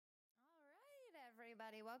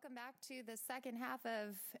everybody. Welcome back to the second half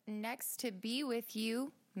of Next to Be With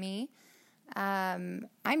You, me. I'm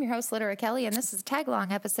your host, Littera Kelly, and this is a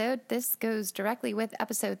tag-along episode. This goes directly with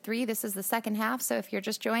episode 3. This is the second half, so if you're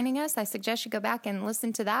just joining us, I suggest you go back and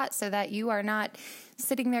listen to that so that you are not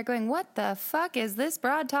sitting there going, what the fuck is this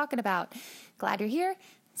broad talking about? Glad you're here.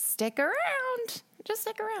 Stick around. Just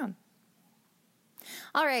stick around.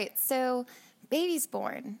 All right, so baby's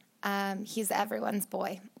born. He's everyone's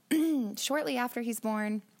boy. Shortly after he's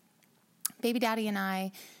born, baby daddy and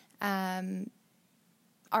I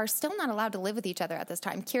are still not allowed to live with each other at this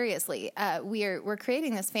time. Curiously, we're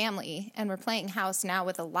creating this family, and we're playing house now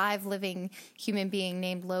with a live living human being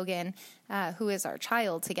named Logan, who is our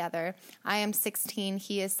child together. I am 16,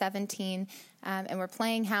 he is 17, and we're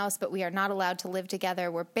playing house, but we are not allowed to live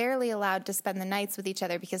together. We're barely allowed to spend the nights with each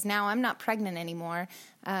other because now I'm not pregnant anymore.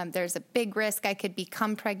 There's a big risk I could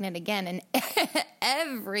become pregnant again, and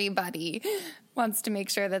everybody wants to make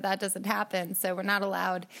sure that that doesn't happen, so we're not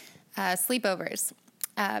allowed sleepovers.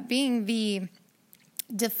 Being the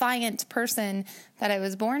defiant person that I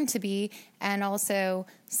was born to be, and also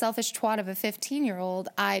selfish twat of a 15-year-old,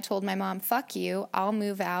 I told my mom, fuck you, I'll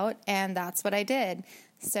move out, and that's what I did.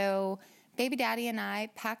 So baby daddy and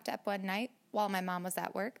I packed up one night while my mom was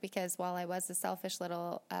at work, because while I was a selfish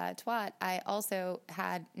little twat, I also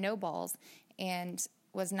had no balls and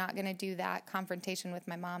was not going to do that confrontation with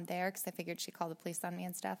my mom there, because I figured she'd call the police on me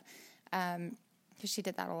and stuff. Because she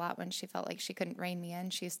did that a lot when she felt like she couldn't rein me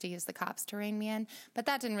in. She used to use the cops to rein me in. But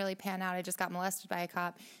that didn't really pan out. I just got molested by a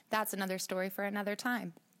cop. That's another story for another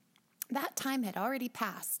time. That time had already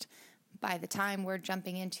passed by the time we're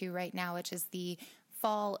jumping into right now, which is the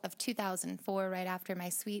fall of 2004, right after my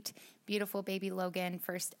sweet, beautiful baby Logan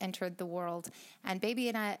first entered the world. And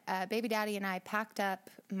baby daddy and I packed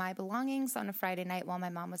up my belongings on a Friday night while my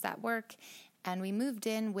mom was at work, and we moved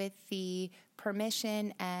in with the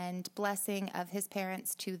permission and blessing of his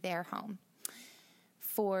parents to their home.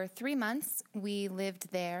 For 3 months, we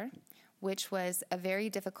lived there, which was a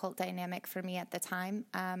very difficult dynamic for me at the time.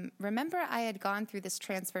 Remember, I had gone through this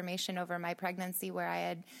transformation over my pregnancy where I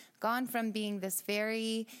had gone from being this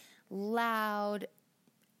very loud,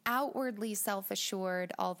 outwardly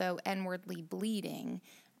self-assured, although inwardly bleeding,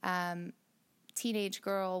 teenage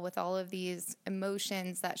girl with all of these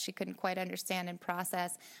emotions that she couldn't quite understand and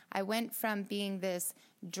process. I went from being this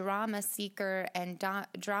drama seeker and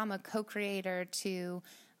drama co-creator to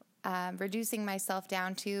reducing myself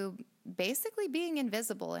down to basically being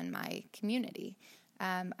invisible in my community.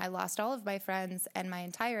 I lost all of my friends and my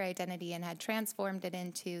entire identity and had transformed it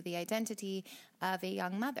into the identity of a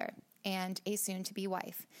young mother and a soon-to-be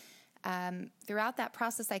wife. Throughout that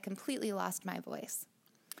process, I completely lost my voice.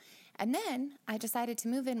 And then I decided to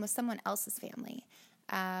move in with someone else's family,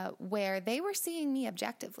 where they were seeing me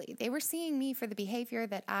objectively. They were seeing me for the behavior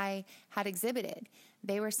that I had exhibited.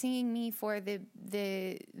 They were seeing me for the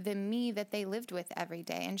me that they lived with every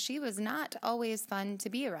day. And she was not always fun to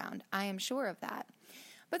be around. I am sure of that.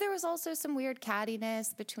 But there was also some weird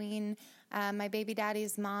cattiness between my baby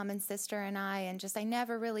daddy's mom and sister and I just I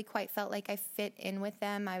never really quite felt like I fit in with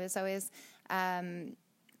them. I was always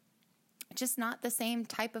just not the same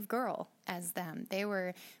type of girl as them. They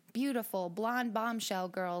were beautiful, blonde bombshell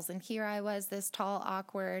girls, and here I was, this tall,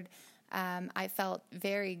 awkward. I felt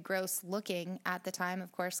very gross looking at the time,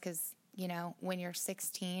 of course, because, you know, when you're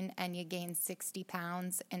 16 and you gain 60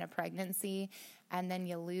 pounds in a pregnancy and then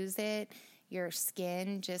you lose it, your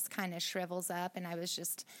skin just kind of shrivels up, and I was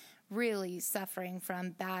just really suffering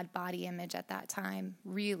from bad body image at that time,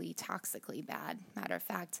 really toxically bad. Matter of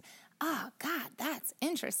fact, oh, God, that's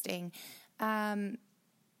interesting.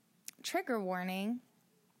 Trigger warning,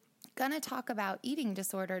 gonna talk about eating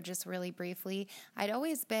disorder just really briefly. I'd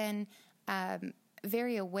always been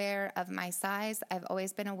very aware of my size. I've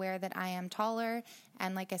always been aware that I am taller,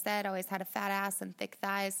 and like I said, always had a fat ass and thick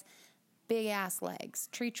thighs, big ass legs,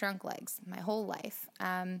 tree trunk legs, my whole life.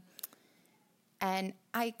 And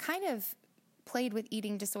I kind of played with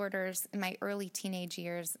eating disorders in my early teenage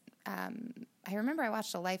years. I remember I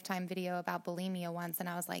watched a Lifetime video about bulimia once, and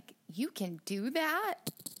I was like, you can do that?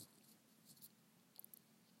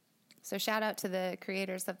 So shout out to the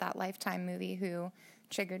creators of that Lifetime movie who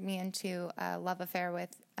triggered me into a love affair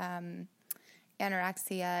with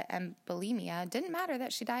anorexia and bulimia. Didn't matter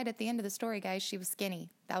that she died at the end of the story, guys. She was skinny.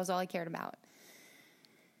 That was all I cared about.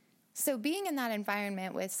 So being in that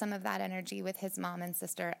environment with some of that energy with his mom and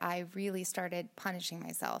sister, I really started punishing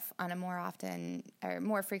myself on a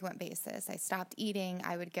more frequent basis. I stopped eating.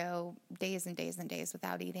 I would go days and days and days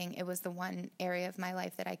without eating. It was the one area of my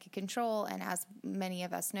life that I could control. And as many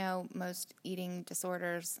of us know, most eating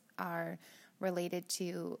disorders are related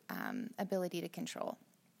to ability to control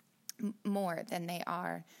more than they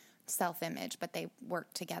are self-image, but they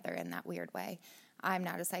work together in that weird way. I'm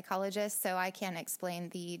not a psychologist, so I can't explain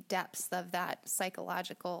the depths of that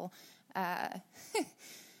psychological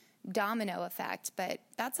domino effect, but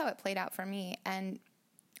that's how it played out for me. And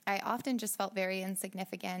I often just felt very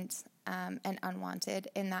insignificant and unwanted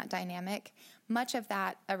in that dynamic. Much of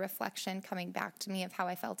that a reflection coming back to me of how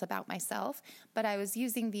I felt about myself, but I was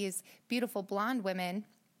using these beautiful blonde women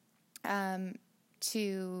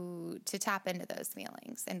to tap into those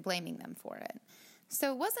feelings and blaming them for it.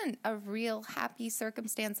 So it wasn't a real happy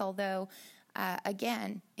circumstance, although,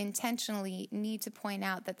 again, intentionally need to point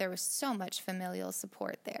out that there was so much familial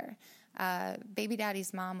support there. Baby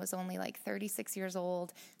daddy's mom was only like 36 years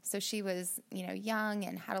old, so she was, young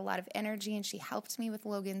and had a lot of energy, and she helped me with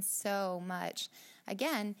Logan so much.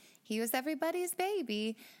 Again, he was everybody's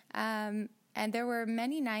baby, and there were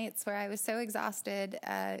many nights where I was so exhausted.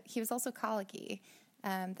 He was also colicky,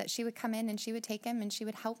 that she would come in and she would take him and she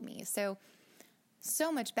would help me.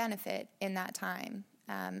 So much benefit in that time,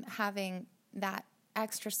 having that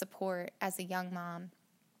extra support as a young mom,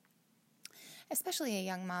 especially a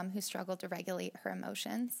young mom who struggled to regulate her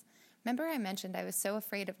emotions. Remember I mentioned I was so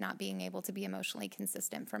afraid of not being able to be emotionally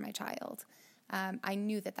consistent for my child. I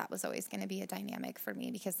knew that was always going to be a dynamic for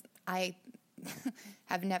me because I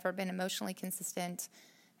have never been emotionally consistent.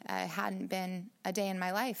 Hadn't been a day in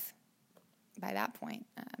my life by that point.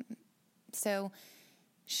 So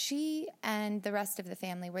she and the rest of the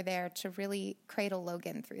family were there to really cradle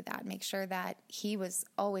Logan through that, make sure that he was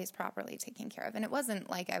always properly taken care of. And it wasn't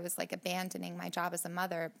like I was abandoning my job as a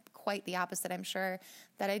mother, quite the opposite. I'm sure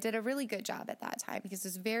that I did a really good job at that time because I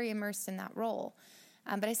was very immersed in that role.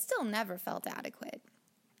 But I still never felt adequate.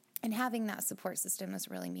 And having that support system was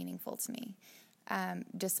really meaningful to me,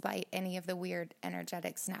 despite any of the weird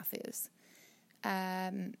energetic snafus.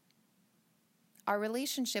 Our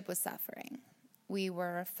relationship was suffering. We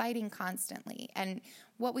were fighting constantly. And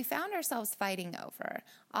what we found ourselves fighting over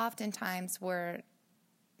oftentimes were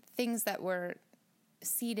things that were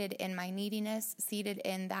seated in my neediness, seated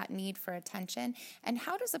in that need for attention. And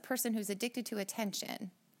how does a person who's addicted to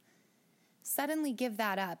attention suddenly give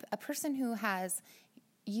that up? A person who has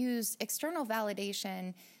used external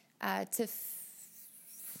validation to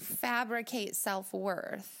fabricate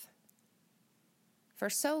self-worth for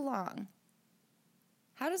so long.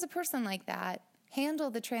 How does a person like that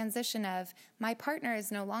handle the transition of my partner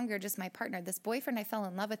is no longer just my partner? This boyfriend I fell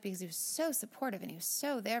in love with because he was so supportive and he was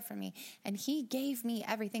so there for me and he gave me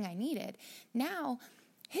everything I needed. Now,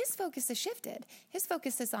 his focus has shifted. His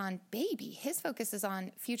focus is on baby. His focus is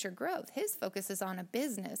on future growth. His focus is on a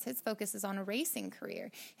business. His focus is on a racing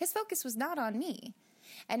career. His focus was not on me.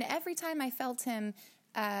 And every time I felt him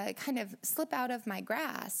kind of slip out of my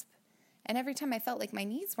grasp, and every time I felt like my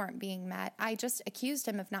needs weren't being met, I just accused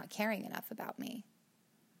him of not caring enough about me.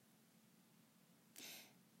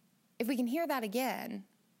 If we can hear that again,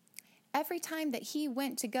 every time that he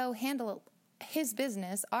went to go handle his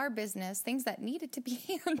business, our business, things that needed to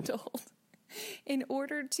be handled in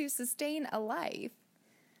order to sustain a life,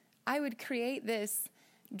 I would create this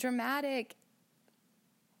dramatic,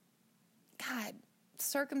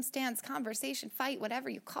 circumstance, conversation, fight, whatever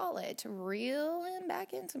you call it, to reel him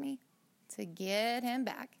back into me, to get him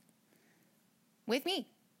back with me,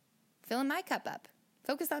 filling my cup up,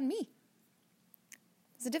 focus on me.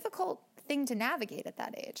 It's a difficult thing to navigate at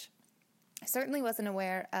that age. I certainly wasn't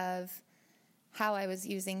aware of how I was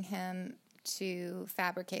using him to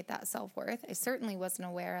fabricate that self-worth. I certainly wasn't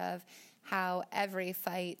aware of how every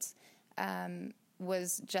fight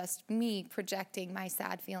was just me projecting my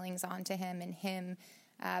sad feelings onto him and him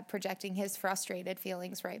projecting his frustrated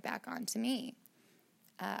feelings right back onto me.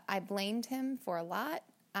 I blamed him for a lot.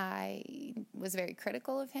 I was very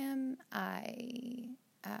critical of him. I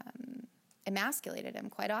emasculated him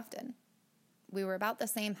quite often. We were about the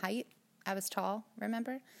same height. I was tall,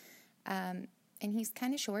 remember? And he's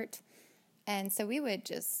kind of short. And so we would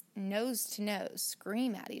just nose to nose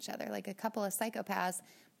scream at each other like a couple of psychopaths.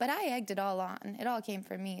 But I egged it all on. It all came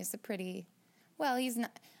from me. He's a pretty, well, he's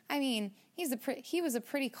not, I mean, he was a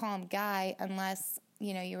pretty calm guy unless,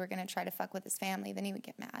 you were going to try to fuck with his family. Then he would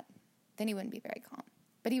get mad. Then he wouldn't be very calm.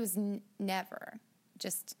 But he was never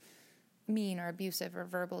just mean or abusive or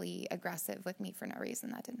verbally aggressive with me for no reason.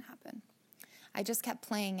 That didn't happen. I just kept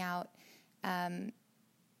playing out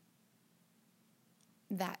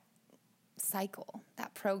that cycle,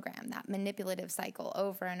 that program, that manipulative cycle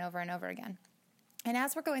over and over and over again. And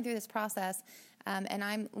as we're going through this process, and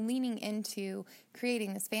I'm leaning into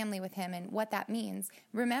creating this family with him and what that means,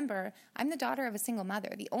 remember, I'm the daughter of a single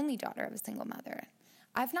mother, the only daughter of a single mother.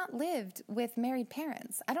 I've not lived with married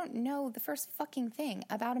parents. I don't know the first fucking thing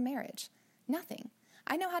about a marriage. Nothing.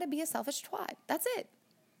 I know how to be a selfish twat. That's it.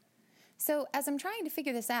 So as I'm trying to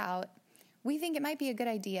figure this out, we think it might be a good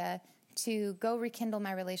idea to go rekindle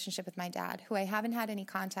my relationship with my dad, who I haven't had any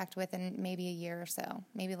contact with in maybe a year or so,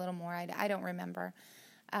 maybe a little more. I don't remember.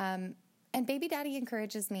 And baby daddy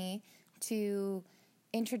encourages me to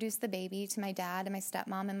introduce the baby to my dad and my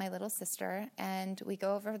stepmom and my little sister. And we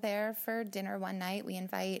go over there for dinner one night. We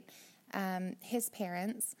invite his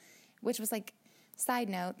parents, which was like, side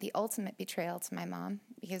note, the ultimate betrayal to my mom,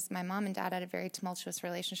 because my mom and dad had a very tumultuous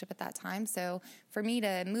relationship at that time. So for me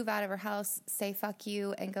to move out of her house, say fuck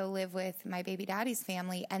you, and go live with my baby daddy's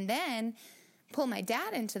family, and then pull my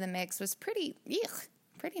dad into the mix was pretty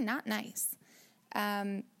not nice.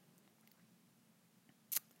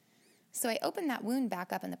 So I opened that wound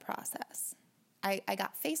back up in the process. I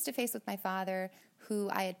got face-to-face with my father, who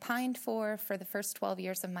I had pined for the first 12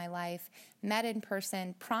 years of my life, met in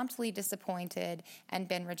person, promptly disappointed, and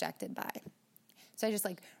been rejected by. So I just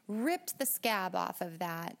ripped the scab off of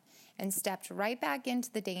that and stepped right back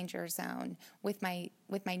into the danger zone with my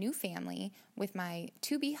new family, with my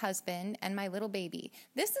to-be husband, and my little baby.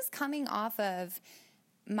 This is coming off of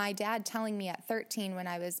my dad telling me at 13, when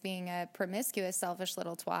I was being a promiscuous, selfish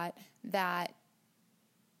little twat, that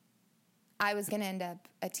I was going to end up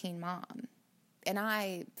a teen mom. And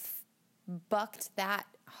I bucked that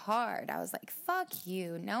hard. I was like, fuck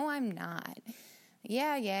you. No, I'm not.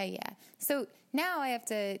 Yeah. So now I have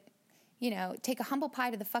to, take a humble pie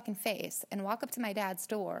to the fucking face and walk up to my dad's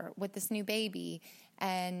door with this new baby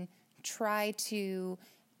and try to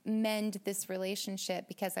mend this relationship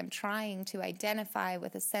because I'm trying to identify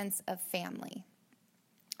with a sense of family.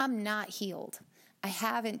 I'm not healed. I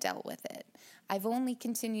haven't dealt with it. I've only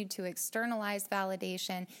continued to externalize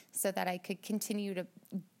validation so that I could continue to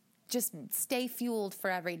just stay fueled for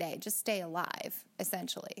every day, just stay alive,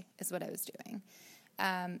 essentially, is what I was doing.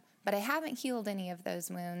 But I haven't healed any of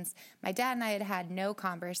those wounds. My dad and I had had no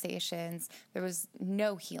conversations. There was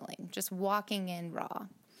no healing, just walking in raw.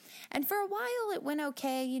 And for a while it went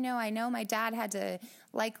okay. I know my dad had to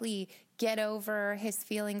likely get over his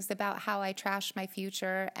feelings about how I trashed my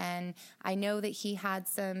future. And I know that he had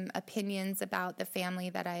some opinions about the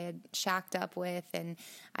family that I had shacked up with. And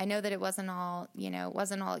I know that it wasn't all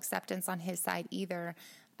acceptance on his side either.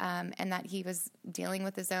 And that he was dealing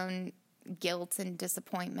with his own guilt and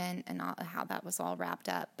disappointment and how that was all wrapped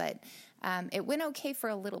up. But it went okay for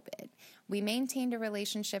a little bit. We maintained a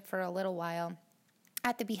relationship for a little while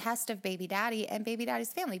at the behest of baby daddy and baby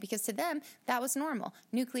daddy's family, because to them, that was normal.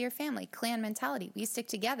 Nuclear family, clan mentality. We stick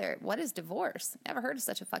together. What is divorce? Never heard of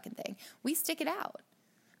such a fucking thing. We stick it out.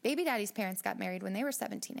 Baby daddy's parents got married when they were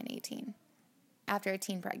 17 and 18 after a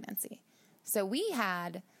teen pregnancy. So we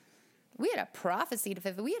had a prophecy to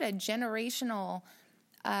fulfill. We had a generational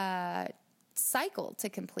cycle to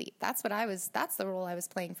complete. That's the role I was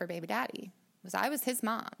playing for baby daddy. I was his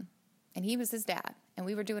mom and he was his dad, and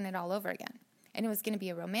we were doing it all over again. And it was going to be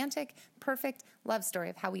a romantic, perfect love story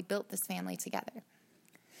of how we built this family together.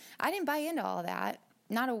 I didn't buy into all of that,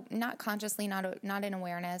 not consciously, not in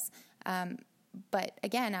awareness, but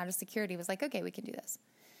again, out of security, was like, okay, we can do this.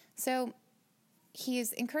 So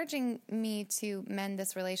he's encouraging me to mend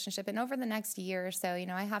this relationship. And over the next year or so,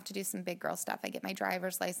 I have to do some big girl stuff. I get my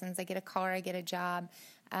driver's license, I get a car, I get a job.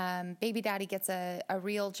 Baby daddy gets a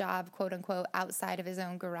real job, quote unquote, outside of his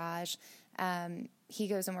own garage. He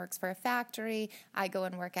goes and works for a factory. I go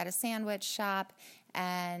and work at a sandwich shop,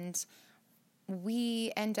 and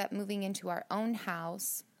we end up moving into our own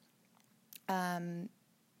house, the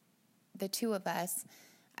two of us.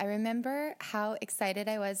 I remember how excited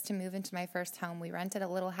I was to move into my first home. We rented a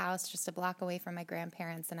little house just a block away from my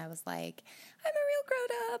grandparents, and I was like, I'm a real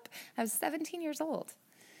grown-up. I was 17 years old.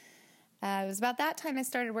 It was about that time I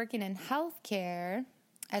started working in healthcare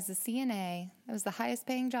as a CNA. It was the highest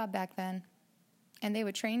paying job back then. And they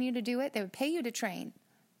would train you to do it. They would pay you to train.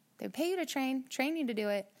 They would pay you to train you to do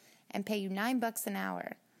it, and pay you $9 an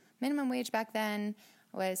hour. Minimum wage back then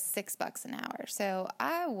was $6 an hour. So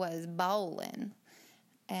I was ballin',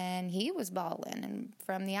 and he was ballin'. And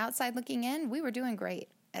from the outside looking in, we were doing great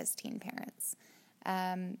as teen parents.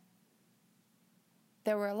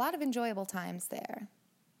 There were a lot of enjoyable times there,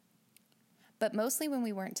 but mostly when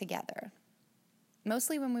we weren't together.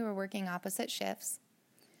 Mostly when we were working opposite shifts.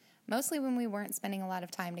 Mostly when we weren't spending a lot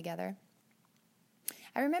of time together.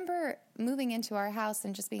 I remember moving into our house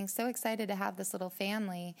and just being so excited to have this little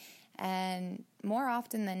family. And more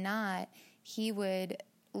often than not, he would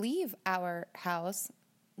leave our house,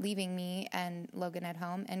 leaving me and Logan at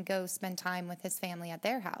home, and go spend time with his family at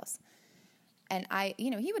their house. And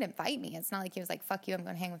he would invite me. It's not like he was like, fuck you, I'm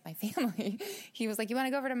going to hang with my family. He was like, you want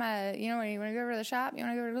to go over to you want to go over to the shop? You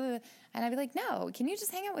want to go over to And I'd be like, no, can you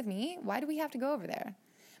just hang out with me? Why do we have to go over there?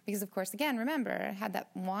 Because, of course, again, remember, I had that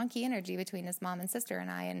wonky energy between his mom and sister and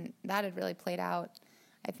I, and that had really played out,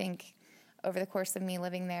 I think, over the course of me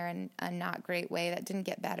living there in a not great way. That didn't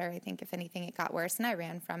get better. I think, if anything, it got worse, and I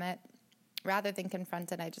ran from it. Rather than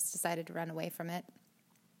confront it, I just decided to run away from it.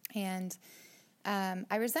 And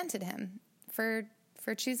I resented him for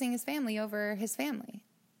choosing his family over his family.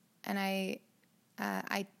 And I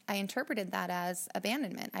interpreted that as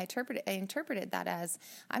abandonment. I interpreted that as,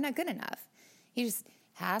 I'm not good enough. He just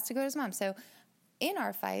has to go to his mom. So in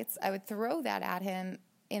our fights, I would throw that at him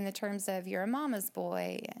in the terms of, you're a mama's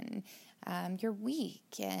boy, and you're weak.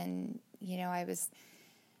 And,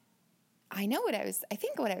 I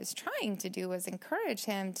think what I was trying to do was encourage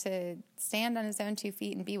him to stand on his own 2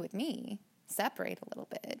 feet and be with me, separate a little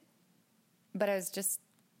bit. But I was just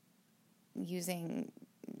using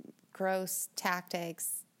gross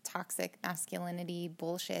tactics, toxic masculinity,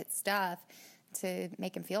 bullshit stuff to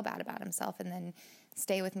make him feel bad about himself and then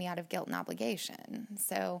stay with me out of guilt and obligation.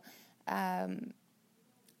 So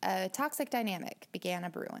a toxic dynamic began a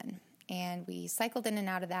brewing. And we cycled in and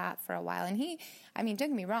out of that for a while. And don't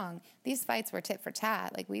get me wrong, these fights were tit for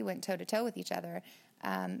tat. Like, we went toe to toe with each other.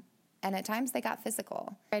 And at times they got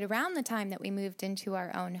physical. Right around the time that we moved into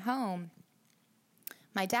our own home,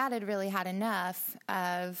 my dad had really had enough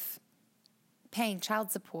of paying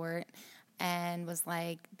child support and was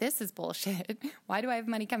like, this is bullshit. Why do I have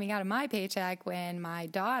money coming out of my paycheck when my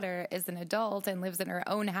daughter is an adult and lives in her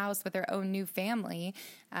own house with her own new family?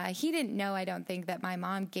 He didn't know, I don't think, that my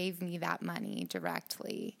mom gave me that money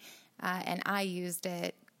directly, and I used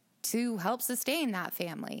it to help sustain that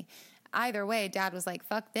family. Either way, Dad was like,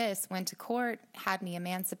 fuck this, went to court, had me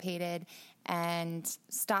emancipated, and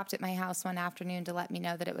stopped at my house one afternoon to let me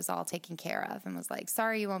know that it was all taken care of, and was like,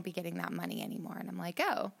 sorry, you won't be getting that money anymore. And I'm like,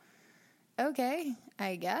 oh, okay,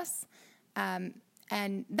 I guess.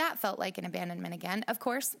 And that felt like an abandonment again. Of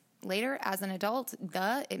course, later as an adult,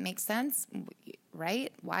 it makes sense,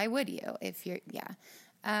 right? Why would you if you're, yeah.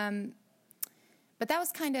 But that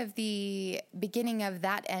was kind of the beginning of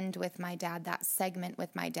that end with my dad, that segment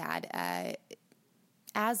with my dad.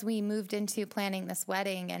 As we moved into planning this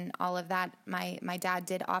wedding and all of that, my dad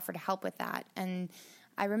did offer to help with that. And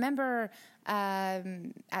I remember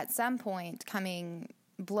at some point coming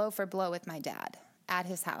blow for blow with my dad at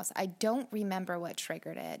his house. I don't remember what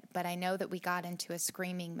triggered it, but I know that we got into a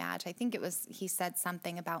screaming match. I think it was, he said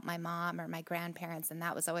something about my mom or my grandparents, and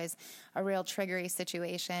that was always a real triggery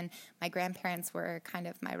situation. My grandparents were kind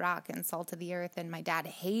of my rock and salt of the earth, and my dad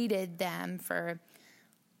hated them for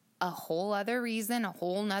a whole other reason, a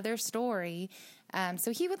whole nother story.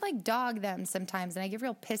 So he would like dog them sometimes, and I get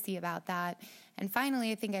real pissy about that. And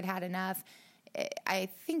finally, I think I'd had enough. I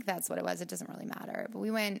think that's what it was. It doesn't really matter. But we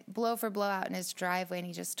went blow for blow out in his driveway, and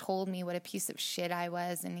he just told me what a piece of shit I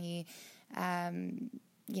was. And he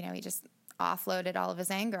just offloaded all of his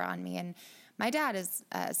anger on me. And my dad is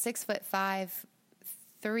 6'5",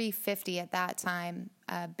 350 at that time,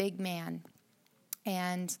 a big man.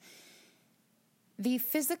 And the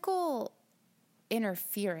physical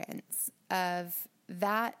interference of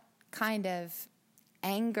that kind of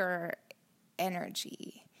anger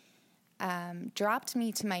energy dropped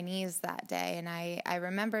me to my knees that day. And I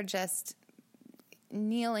remember just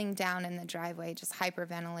kneeling down in the driveway, just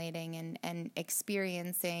hyperventilating and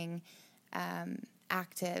experiencing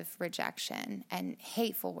active rejection and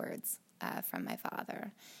hateful words from my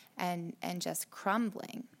father and just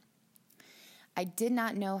crumbling. I did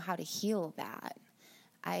not know how to heal that.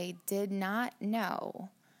 I did not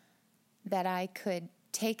know that I could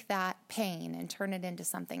take that pain and turn it into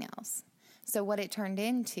something else. So what it turned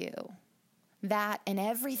into, that and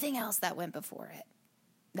everything else that went before it,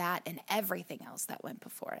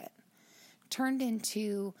 turned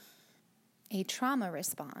into a trauma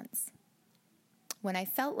response. When I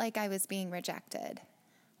felt like I was being rejected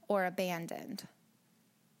or abandoned,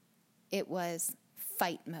 it was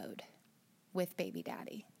fight mode with baby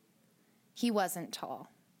daddy. He wasn't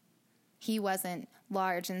tall. He wasn't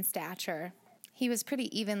large in stature. He was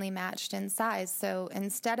pretty evenly matched in size. So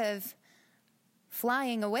instead of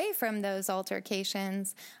flying away from those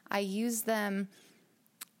altercations, I used them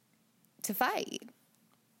to fight.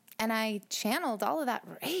 And I channeled all of that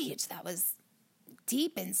rage that was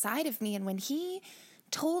deep inside of me. And when he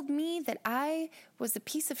told me that I was a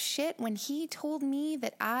piece of shit, when he told me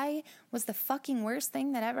that I was the fucking worst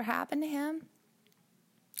thing that ever happened to him,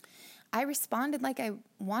 I responded like I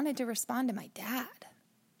wanted to respond to my dad.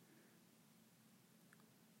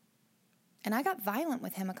 And I got violent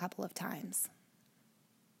with him a couple of times.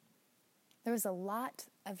 there was a lot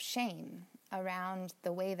of shame around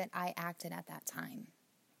the way that I acted at that time.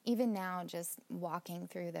 Even now, just walking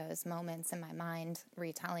through those moments in my mind,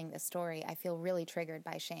 retelling the story, I feel really triggered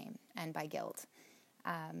by shame and by guilt.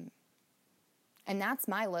 And that's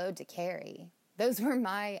my load to carry. Those were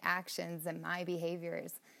my actions and my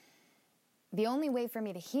behaviors. The only way for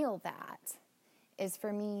me to heal that is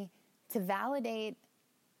for me to validate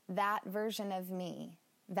that version of me,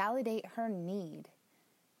 validate her need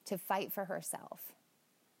to fight for herself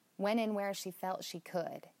when and where she felt she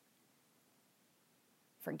could.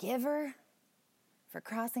 Forgive her for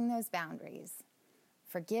crossing those boundaries.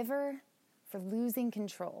 Forgive her for losing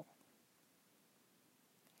control.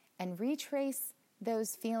 And retrace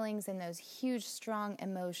those feelings and those huge, strong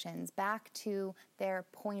emotions back to their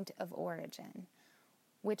point of origin,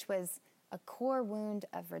 which was a core wound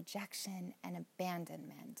of rejection and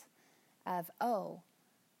abandonment, of, oh,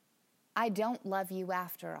 I don't love you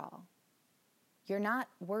after all. You're not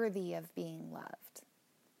worthy of being loved.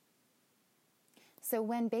 So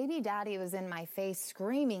when baby daddy was in my face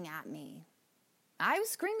screaming at me, I was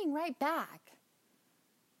screaming right back.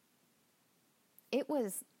 It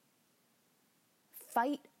was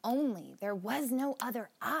fight only. There was no other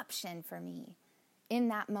option for me in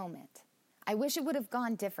that moment. I wish it would have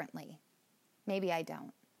gone differently. Maybe I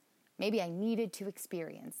don't. Maybe I needed to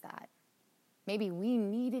experience that. Maybe we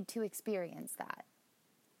needed to experience that.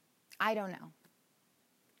 I don't know.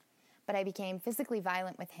 But I became physically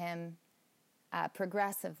violent with him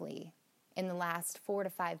progressively in the last 4 to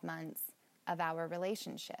 5 months of our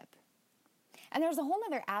relationship. And there's a whole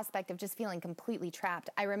other aspect of just feeling completely trapped.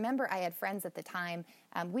 I remember I had friends at the time.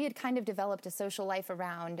 We had kind of developed a social life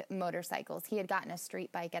around motorcycles. He had gotten a street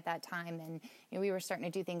bike at that time, and we were starting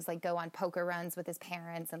to do things like go on poker runs with his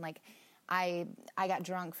parents. And like, I got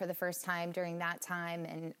drunk for the first time during that time,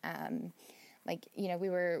 and we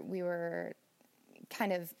were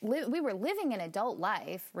kind of we were living an adult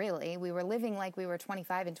life. Really, we were living like we were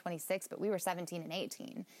 25 and 26, but we were 17 and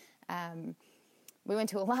 18. We went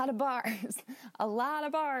to a lot of bars,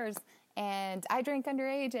 and I drank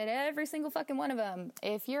underage at every single fucking one of them.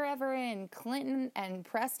 If you're ever in Clinton and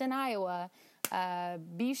Preston, Iowa,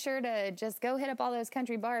 be sure to just go hit up all those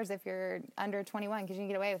country bars if you're under 21, because you can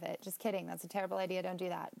get away with it. Just kidding. That's a terrible idea. Don't do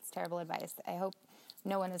that. It's terrible advice. I hope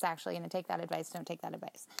no one is actually going to take that advice. Don't take that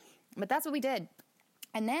advice. But that's what we did.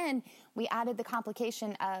 And then we added the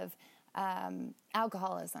complication of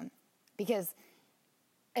alcoholism, because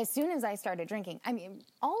as soon as I started drinking,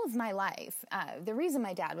 all of my life, the reason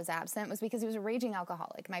my dad was absent was because he was a raging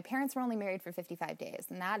alcoholic. My parents were only married for 55 days,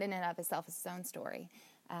 and that in and of itself is its own story.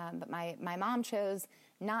 But my mom chose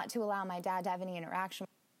not to allow my dad to have any interaction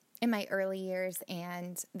in my early years,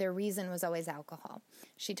 and their reason was always alcohol.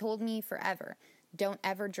 She told me forever, don't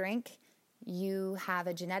ever drink. You have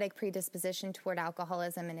a genetic predisposition toward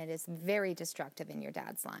alcoholism, and it is very destructive in your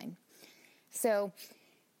dad's line. So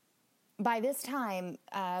by this time,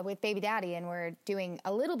 with baby daddy, and we're doing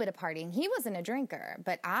a little bit of partying, he wasn't a drinker,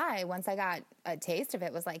 but once I got a taste of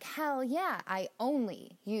it, was like, hell yeah, I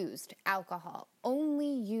only used alcohol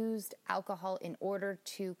in order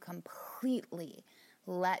to completely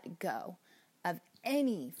let go of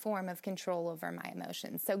any form of control over my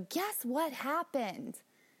emotions. So guess what happened?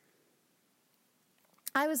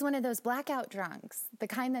 I was one of those blackout drunks, the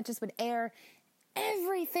kind that just would air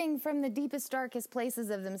everything from the deepest, darkest places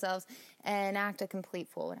of themselves and act a complete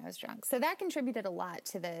fool when I was drunk. So that contributed a lot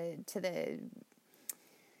to the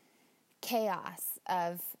chaos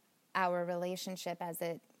of our relationship as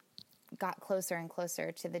it got closer and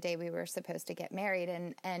closer to the day we were supposed to get married.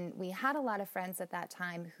 And we had a lot of friends at that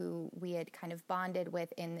time who we had kind of bonded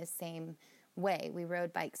with in the same way. We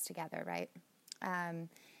rode bikes together, right? And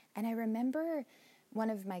I remember one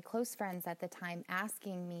of my close friends at the time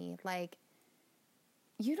asking me, like,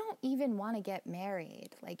 you don't even want to get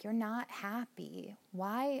married. Like, you're not happy.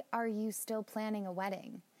 Why are you still planning a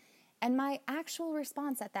wedding? And my actual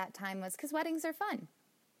response at that time was, because weddings are fun.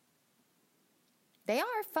 They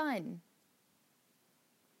are fun.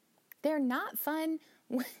 They're not fun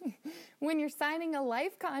when you're signing a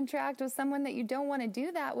life contract with someone that you don't want to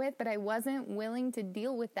do that with, but I wasn't willing to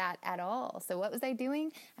deal with that at all. So what was I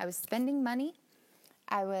doing? I was spending money.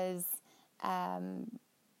 I was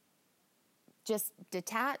just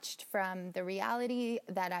detached from the reality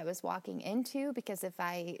that I was walking into, because if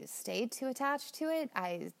I stayed too attached to it,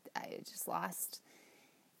 I just lost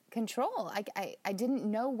control. I didn't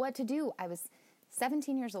know what to do. I was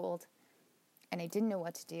 17 years old, and I didn't know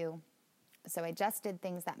what to do. So I just did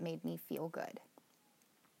things that made me feel good,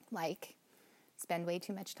 like spend way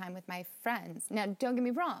too much time with my friends. Now, don't get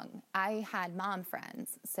me wrong. I had mom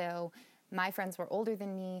friends, so My friends were older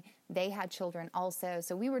than me. They had children also.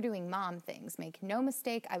 So we were doing mom things. Make no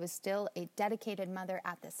mistake, I was still a dedicated mother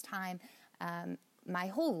at this time. My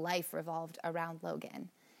whole life revolved around Logan.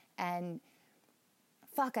 And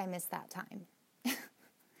fuck, I missed that time.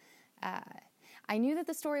 I knew that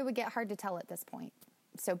the story would get hard to tell at this point.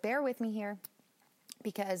 So bear with me here,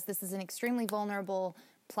 because this is an extremely vulnerable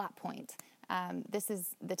plot point. This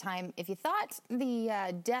is the time, if you thought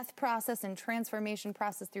the death process and transformation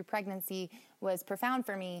process through pregnancy was profound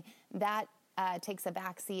for me, that takes a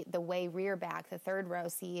back seat, the way rear back, the third row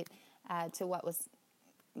seat, to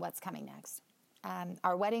what's coming next.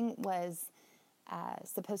 Our wedding was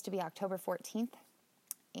supposed to be October 14th,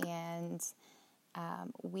 and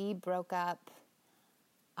we broke up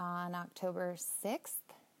on October 6th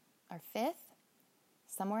or 5th,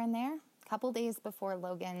 somewhere in there, a couple days before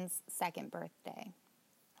Logan's second birthday.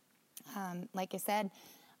 Like I said,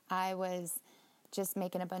 I was just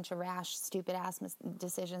making a bunch of rash, stupid-ass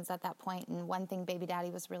decisions at that point, and one thing baby daddy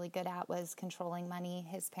was really good at was controlling money.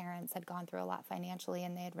 His parents had gone through a lot financially,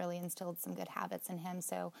 and they had really instilled some good habits in him.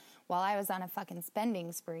 So while I was on a fucking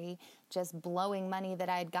spending spree, just blowing money that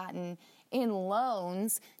I'd gotten in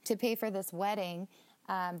loans to pay for this wedding,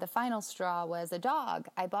 the final straw was a dog.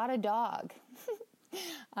 I bought a dog.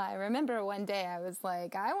 I remember one day I was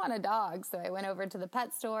like, I want a dog. So I went over to the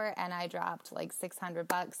pet store and I dropped like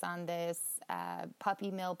 $600 on this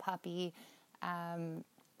puppy mill puppy. And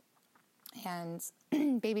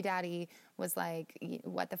baby daddy was like,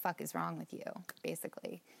 what the fuck is wrong with you?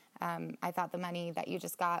 Basically. I thought the money that you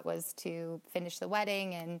just got was to finish the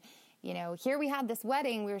wedding. And, you know, here we had this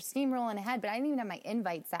wedding, we were steamrolling ahead, but I didn't even have my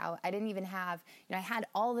invites out. I didn't even have, I had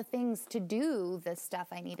all the things to do the stuff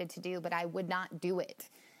I needed to do, but I would not do it.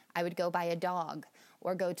 I would go buy a dog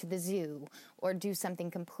or go to the zoo or do something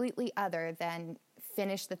completely other than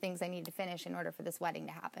finish the things I needed to finish in order for this wedding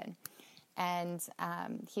to happen. And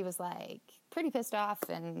he was like pretty pissed off,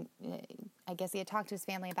 and I guess he had talked to his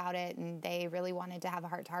family about it, and they really wanted to have a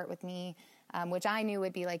heart-to-heart with me, which I knew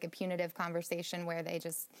would be like a punitive conversation where they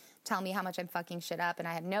just tell me how much I'm fucking shit up, and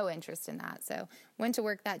I have no interest in that. So went to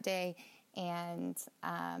work that day, and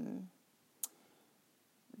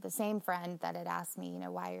the same friend that had asked me,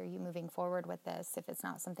 why are you moving forward with this if it's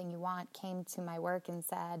not something you want, came to my work and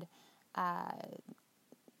said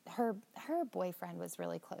her boyfriend was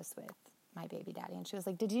really close with my baby daddy, and she was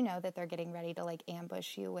like, did you know that they're getting ready to like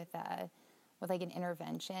ambush you with like an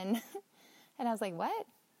intervention? And I was like, what?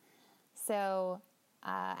 So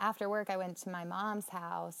after work I went to my mom's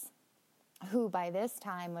house, who by this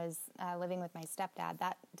time was living with my stepdad.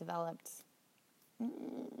 That developed,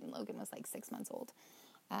 Logan was like 6 months old.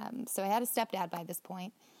 So I had a stepdad by this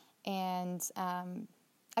point, and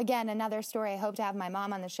again, another story. I hope to have my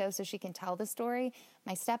mom on the show so she can tell the story.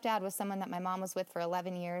 My stepdad was someone that my mom was with for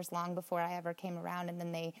 11 years, long before I ever came around, and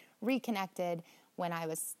then they reconnected when I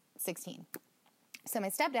was 16. So my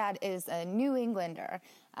stepdad is a New Englander.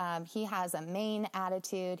 He has a Maine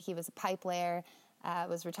attitude. He was a pipe layer,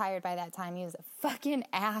 was retired by that time. He was a fucking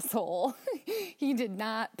asshole. He did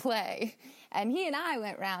not play. And he and I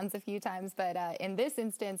went rounds a few times, but in this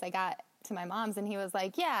instance, I got to my mom's, and he was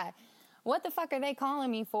like, yeah, what the fuck are they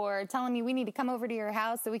calling me for, telling me we need to come over to your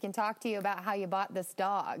house so we can talk to you about how you bought this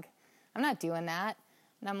dog? I'm not doing that.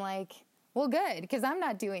 And I'm like, well, good, because I'm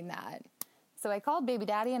not doing that. So I called baby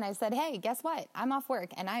daddy and I said, hey, guess what? I'm off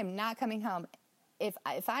work and I am not coming home. If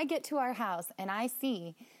I get to our house and I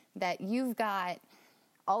see that you've got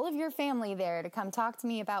all of your family there to come talk to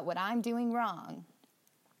me about what I'm doing wrong,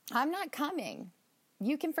 I'm not coming.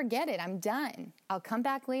 You can forget it. I'm done. I'll come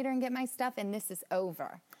back later and get my stuff, and this is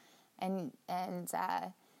over. And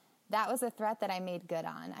that was a threat that I made good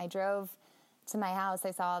on. I drove to my house.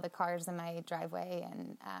 I saw all the cars in my driveway,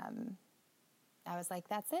 and I was like,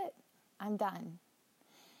 that's it. I'm done.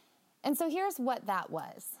 And so here's what that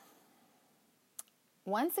was.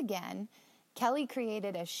 Once again, Kelly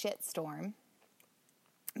created a shitstorm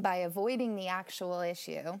by avoiding the actual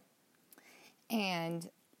issue and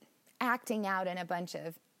acting out in a bunch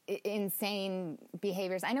of insane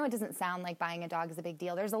behaviors. I know it doesn't sound like buying a dog is a big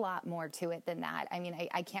deal. There's a lot more to it than that. I mean,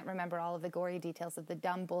 I can't remember all of the gory details of the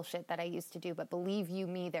dumb bullshit that I used to do, but believe you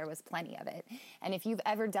me, there was plenty of it. And if you've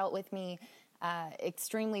ever dealt with me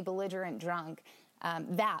extremely belligerent drunk,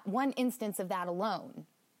 that one instance of that alone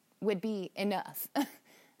would be enough.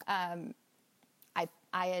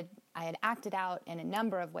 I had acted out in a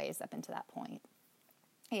number of ways up until that point,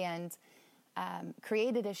 and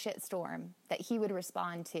created a shitstorm that he would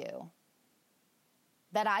respond to,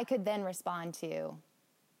 that I could then respond to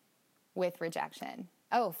with rejection.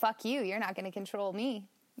 Oh, fuck you. You're not going to control me.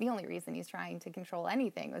 the only reason he's trying to control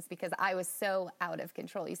anything was because I was so out of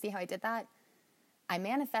control. You see how I did that? I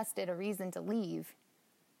manifested a reason to leave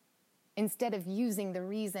instead of using the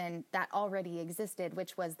reason that already existed,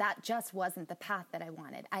 which was that just wasn't the path that I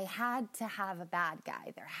wanted. I had to have a bad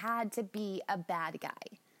guy. There had to be a bad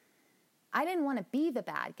guy. I didn't want to be the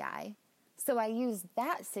bad guy. So I used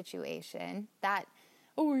that situation, that,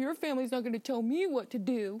 oh, your family's not going to tell me what to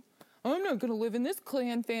do. I'm not going to live in this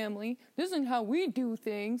clan family. This isn't how we do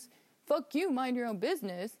things. Fuck you, mind your own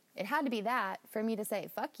business. It had to be that for me to say,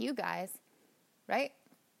 fuck you guys, right?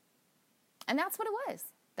 And that's what it was.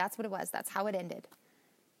 That's what it was. That's how it ended.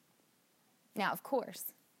 Now, of course,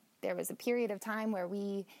 there was a period of time where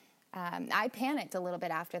I panicked a little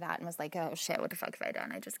bit after that and was like, oh shit, what the fuck have I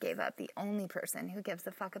done? I just gave up the only person who gives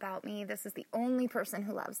a fuck about me. This is the only person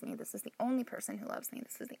who loves me. This is the only person who loves me.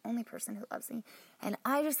 This is the only person who loves me. And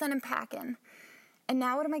I just sent him packing. And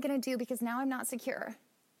now what am I going to do? Because now I'm not secure.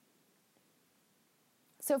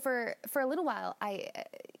 So for a little while, I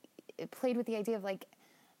played with the idea of like,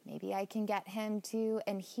 maybe I can get him to,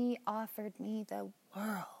 and he offered me the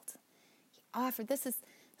world. This is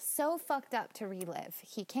so fucked up to relive.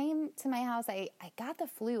 He came to my house. I got the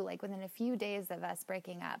flu like within a few days of us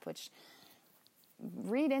breaking up, which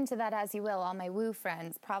read into that as you will. All my woo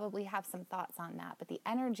friends probably have some thoughts on that, but the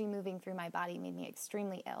energy moving through my body made me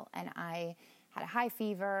extremely ill. And I had a high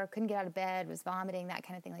fever, couldn't get out of bed, was vomiting, that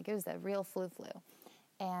kind of thing. Like it was a real flu.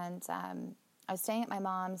 And I was staying at my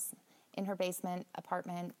mom's in her basement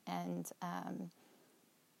apartment, and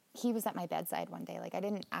he was at my bedside one day. Like I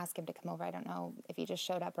didn't ask him to come over. I don't know if he just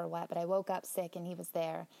showed up or what, but I woke up sick and he was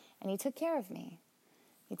there, and he took care of me.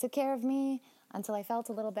 He took care of me until I felt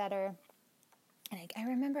a little better. And I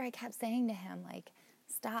remember I kept saying to him, like,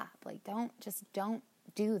 stop, like, don't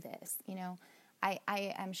do this. You know, I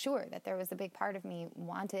am sure that there was a big part of me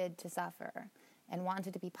wanted to suffer and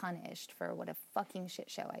wanted to be punished for what a fucking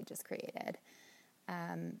shit show I just created.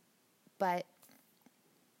 But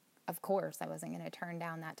of course I wasn't going to turn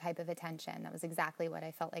down that type of attention. That was exactly what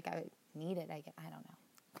I felt like I needed. I don't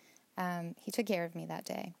know. He took care of me that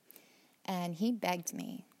day, and he begged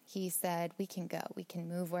me. He said, we can go. We can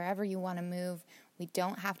move wherever you want to move. We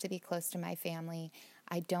don't have to be close to my family.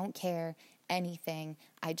 I don't care anything.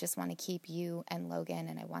 I just want to keep you and Logan,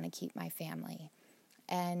 and I want to keep my family.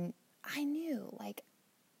 And I knew, like,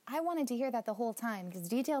 I wanted to hear that the whole time, because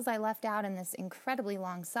details I left out in this incredibly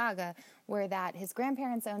long saga were that his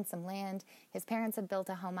grandparents owned some land. His parents had built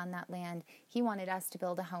a home on that land. He wanted us to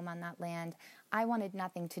build a home on that land. I wanted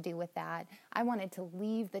nothing to do with that. I wanted to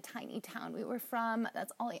leave the tiny town we were from.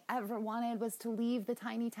 That's all I ever wanted, was to leave the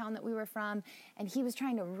tiny town that we were from. And he was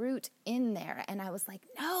trying to root in there. And I was like,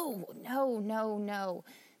 no.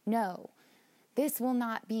 This will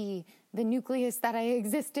not be the nucleus that I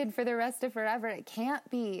existed for the rest of forever. It can't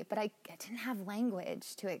be. But I didn't have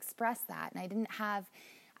language to express that. And I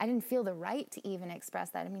didn't feel the right to even express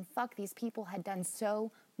that. I mean, fuck, these people had done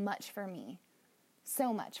so much for me.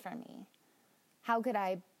 So much for me. How could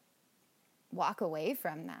I walk away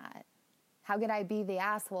from that? How could I be the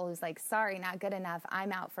asshole who's like, sorry, not good enough,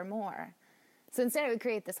 I'm out for more? So instead I would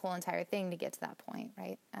create this whole entire thing to get to that point,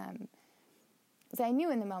 right? So I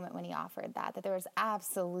knew in the moment when he offered that there was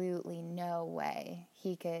absolutely no way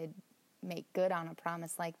he could make good on a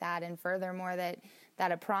promise like that. And furthermore,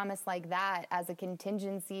 that a promise like that as a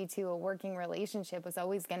contingency to a working relationship was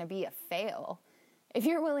always going to be a fail. If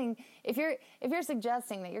you're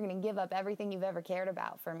suggesting that you're going to give up everything you've ever cared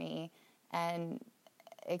about for me and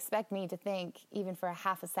expect me to think even for a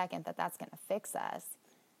half a second that that's going to fix us,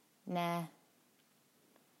 nah.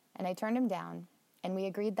 And I turned him down, and we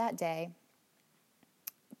agreed that day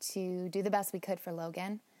to do the best we could for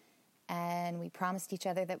Logan, and we promised each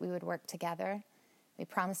other that we would work together. We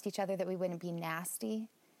promised each other that we wouldn't be nasty.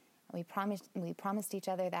 We promised each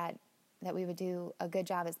other that we would do a good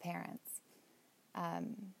job as parents.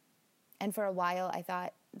 And for a while, I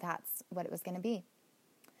thought that's what it was going to be.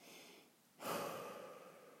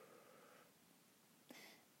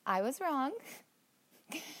 I was wrong,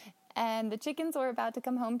 and the chickens were about to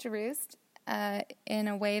come home to roost. In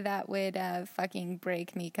a way that would fucking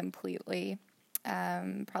break me completely.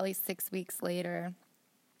 Probably 6 weeks later,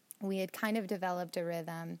 we had kind of developed a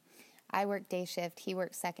rhythm. I worked day shift, he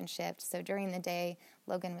worked second shift. So during the day,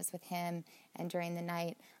 Logan was with him, and during the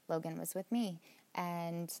night, Logan was with me.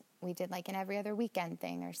 And we did like an every other weekend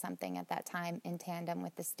thing or something at that time in tandem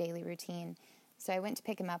with this daily routine. So I went to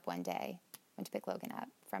pick him up one day, went to pick Logan up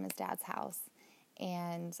from his dad's house,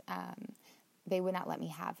 and they would not let me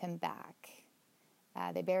have him back.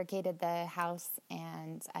 They barricaded the house,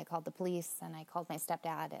 and I called the police, and I called my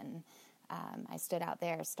stepdad, and I stood out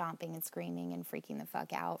there stomping and screaming and freaking the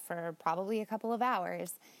fuck out for probably a couple of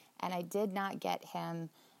hours, and I did not get him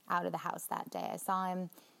out of the house that day. I saw him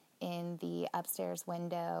in the upstairs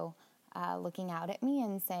window looking out at me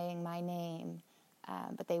and saying my name,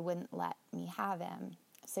 but they wouldn't let me have him.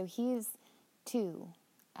 So he's 2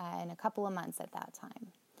 in a couple of months at that time.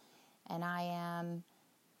 And I am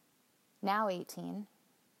now 18.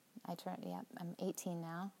 I'm 18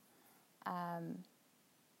 now.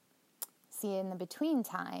 See, in the between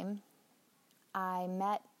time, I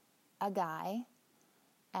met a guy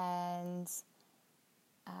and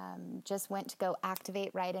just went to go activate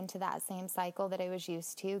right into that same cycle that I was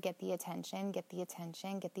used to. Get the attention,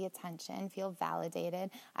 feel validated.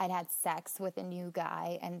 I'd had sex with a new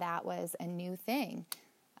guy, and that was a new thing.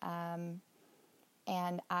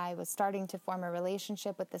 And I was starting to form a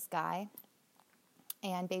relationship with this guy,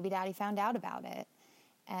 and baby daddy found out about it.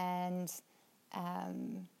 And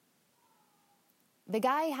the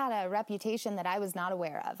guy had a reputation that I was not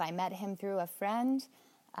aware of. I met him through a friend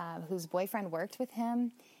whose boyfriend worked with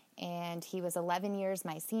him, and he was 11 years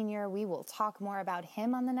my senior. We will talk more about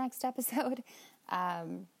him on the next episode.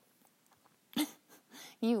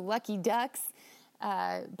 You lucky ducks.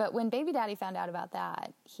 But when baby daddy found out about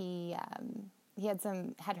that, he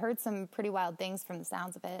had heard some pretty wild things from the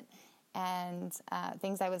sounds of it, and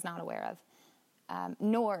things I was not aware of.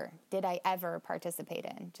 Nor did I ever participate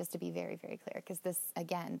in, just to be very, very clear, because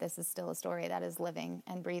this is still a story that is living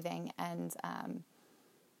and breathing, and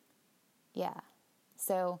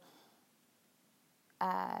so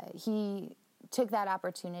he took that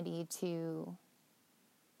opportunity to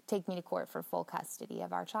take me to court for full custody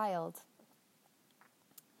of our child.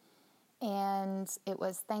 And it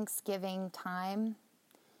was Thanksgiving time,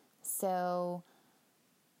 so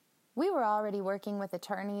we were already working with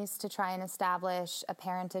attorneys to try and establish a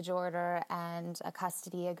parentage order and a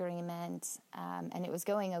custody agreement, and it was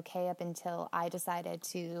going okay up until I decided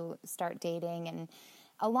to start dating. And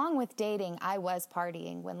along with dating, I was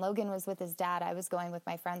partying. When Logan was with his dad, I was going with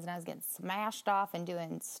my friends, and I was getting smashed off and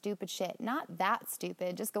doing stupid shit. Not that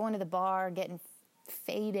stupid, just going to the bar, getting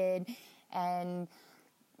faded, and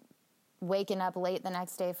waking up late the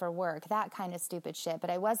next day for work, that kind of stupid shit.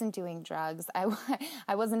 But I wasn't doing drugs. I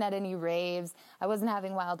wasn't at any raves. I wasn't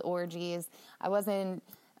having wild orgies. I wasn't,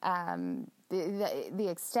 the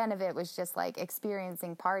extent of it was just like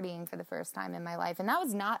experiencing partying for the first time in my life. And that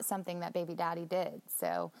was not something that baby daddy did.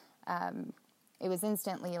 So it was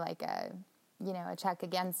instantly like a check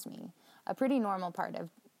against me. A pretty normal part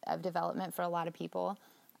of development for a lot of people,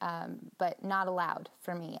 but not allowed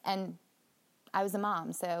for me. And I was a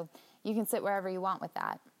mom, so you can sit wherever you want with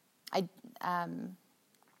that.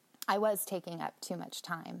 I was taking up too much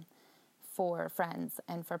time for friends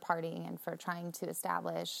and for partying and for trying to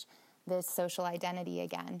establish this social identity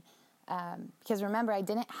again. Because remember, I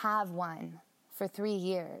didn't have one for 3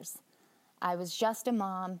 years. I was just a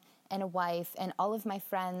mom and a wife, and all of my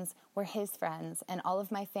friends were his friends, and all of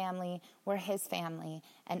my family were his family,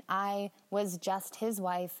 and I was just his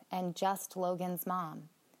wife and just Logan's mom,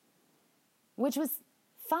 which was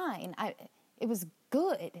fine. It was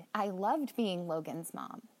good. I loved being Logan's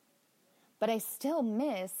mom. But I still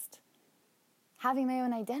missed having my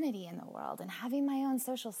own identity in the world and having my own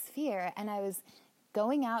social sphere. And I was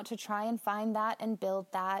going out to try and find that and build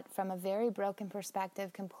that from a very broken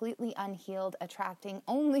perspective, completely unhealed, attracting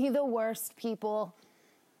only the worst people,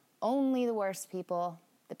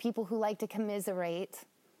 the people who like to commiserate.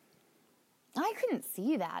 I couldn't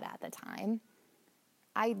see that at the time.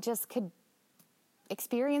 I just could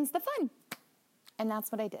experience the fun. And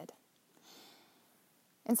that's what I did.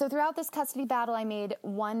 And so throughout this custody battle, I made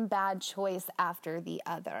one bad choice after the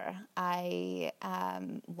other. I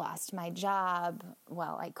lost my job.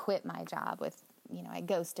 Well, I quit my job I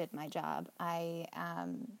ghosted my job. I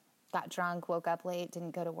got drunk, woke up late,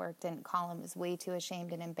 didn't go to work, didn't call him, was way too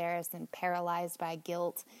ashamed and embarrassed and paralyzed by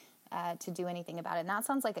guilt to do anything about it. And that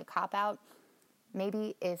sounds like a cop-out,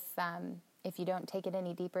 maybe if you don't take it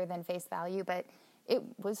any deeper than face value, but it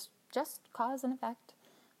was just cause and effect.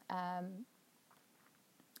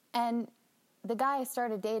 And the guy I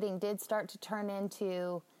started dating did start to turn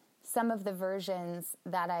into some of the versions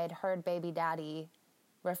that I had heard baby daddy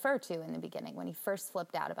refer to in the beginning when he first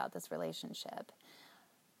flipped out about this relationship.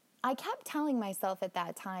 I kept telling myself at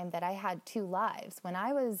that time that I had two lives. When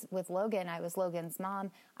I was with Logan, I was Logan's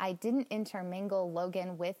mom. I didn't intermingle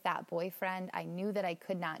Logan with that boyfriend. I knew that I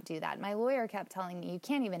could not do that. My lawyer kept telling me, you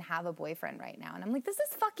can't even have a boyfriend right now. And I'm like, this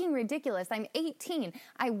is fucking ridiculous. I'm 18.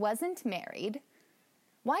 I wasn't married.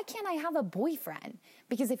 Why can't I have a boyfriend?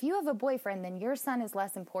 Because if you have a boyfriend, then your son is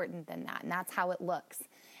less important than that. And that's how it looks.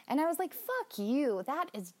 And I was like, fuck you.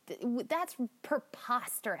 That's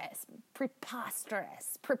preposterous.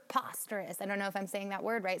 I don't know if I'm saying that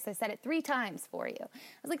word right, so I said it 3 times for you. I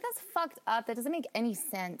was like, that's fucked up. That doesn't make any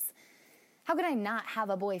sense. How could I not have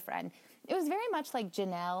a boyfriend? It was very much like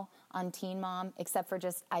Janelle on Teen Mom, except for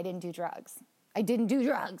just, I didn't do drugs.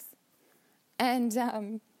 And,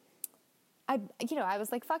 I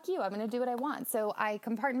was like, fuck you, I'm going to do what I want. So I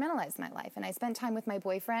compartmentalized my life, and I spent time with my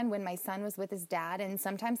boyfriend when my son was with his dad, and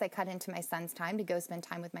sometimes I cut into my son's time to go spend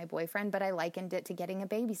time with my boyfriend, but I likened it to getting a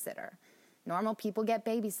babysitter. Normal people get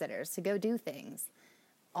babysitters to go do things.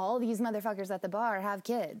 All these motherfuckers at the bar have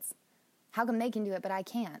kids. How come they can do it, but I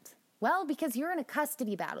can't? Well, because you're in a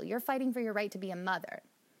custody battle. You're fighting for your right to be a mother.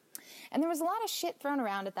 And there was a lot of shit thrown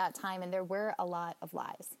around at that time, and there were a lot of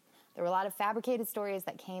lies. There were a lot of fabricated stories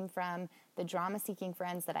that came from the drama-seeking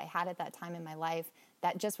friends that I had at that time in my life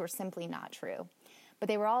that just were simply not true. But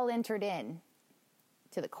they were all entered in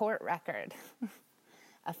to the court record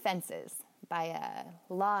offenses by a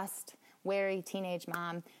lost, wary teenage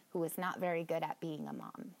mom who was not very good at being a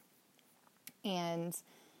mom. And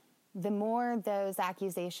the more those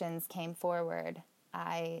accusations came forward,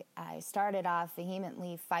 I started off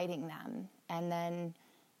vehemently fighting them, and then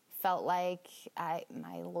felt like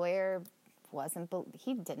my lawyer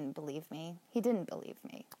he didn't believe me.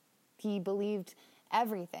 He believed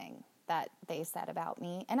everything that they said about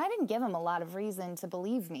me, and I didn't give him a lot of reason to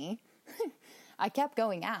believe me. I kept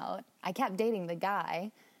going out. I kept dating the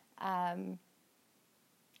guy.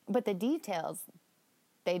 But the details,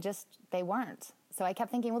 they weren't. So I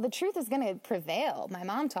kept thinking, well, the truth is going to prevail. My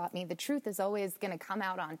mom taught me the truth is always going to come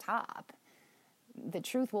out on top. The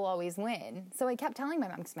truth will always win. So I kept telling my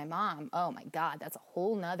mom, because my mom, oh my God, that's a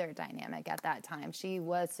whole nother dynamic at that time. She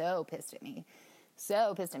was so pissed at me.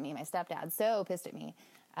 My stepdad, so pissed at me.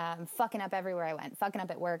 Fucking up everywhere I went. Fucking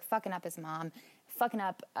up at work. Fucking up as mom. Fucking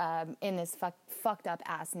up in this fucked up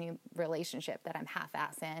ass new relationship that I'm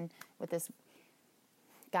half-ass in with this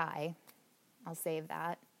guy. I'll save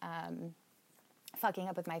that. Fucking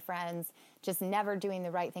up with my friends. Just never doing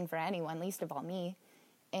the right thing for anyone, least of all me.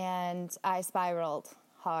 And I spiraled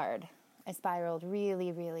hard. I spiraled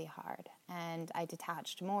really, really hard. And I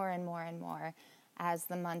detached more and more and more as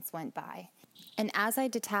the months went by. And as I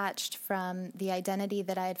detached from the identity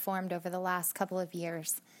that I had formed over the last couple of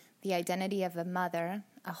years, the identity of a mother,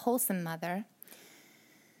 a wholesome mother,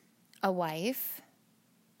 a wife,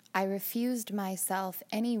 I refused myself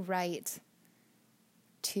any right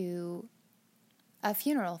to a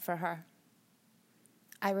funeral for her.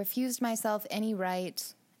 I refused myself any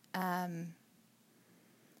right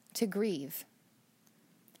to grieve,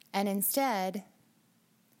 and instead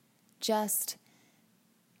just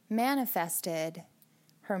manifested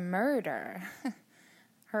her murder,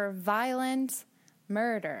 her violent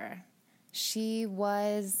murder. She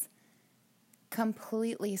was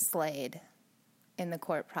completely slayed in the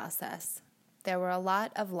court process. There were a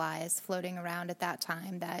lot of lies floating around at that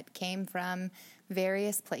time that came from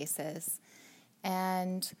various places,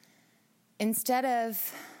 and instead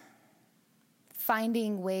of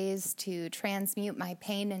finding ways to transmute my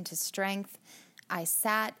pain into strength, I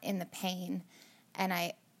sat in the pain, and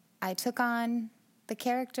I took on the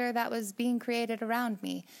character that was being created around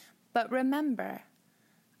me. But remember,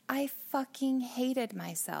 I fucking hated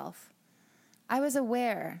myself. I was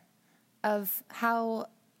aware of how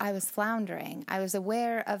I was floundering. I was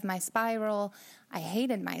aware of my spiral. I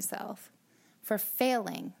hated myself for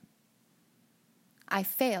failing. I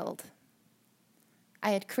failed.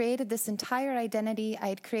 I had created this entire identity. I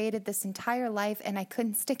had created this entire life, and I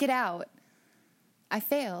couldn't stick it out. I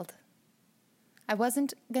failed. I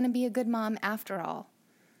wasn't going to be a good mom after all.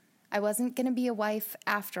 I wasn't going to be a wife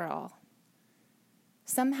after all.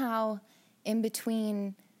 Somehow, in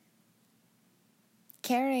between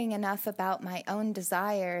caring enough about my own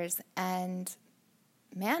desires and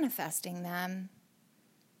manifesting them,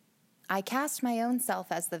 I cast my own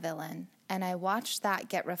self as the villain, and I watched that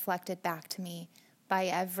get reflected back to me by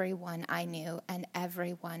everyone I knew and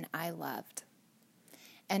everyone I loved.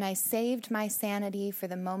 And I saved my sanity for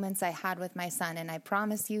the moments I had with my son, and I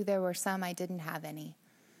promise you there were some I didn't have any.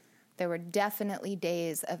 There were definitely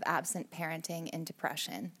days of absent parenting and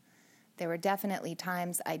depression. There were definitely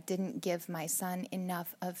times I didn't give my son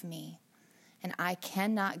enough of me, and I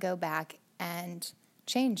cannot go back and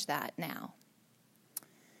change that now.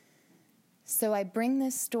 So I bring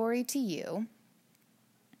this story to you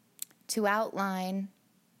to outline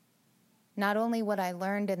not only what I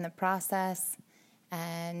learned in the process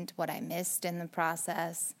and what I missed in the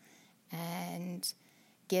process, and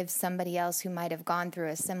give somebody else who might have gone through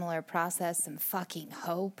a similar process some fucking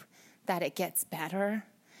hope that it gets better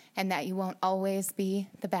and that you won't always be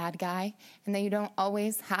the bad guy, and that you don't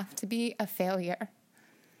always have to be a failure.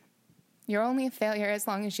 You're only a failure as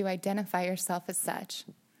long as you identify yourself as such.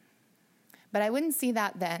 But I wouldn't see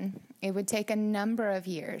that then. It would take a number of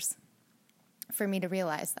years for me to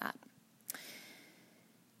realize that.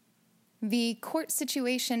 The court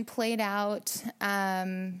situation played out.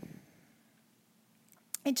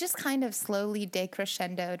 It just kind of slowly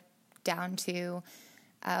decrescendoed down to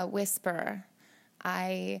a whisper.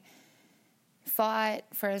 I fought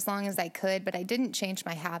for as long as I could, but I didn't change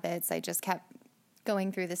my habits. I just kept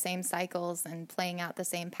going through the same cycles and playing out the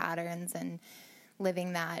same patterns and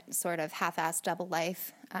living that sort of half-assed double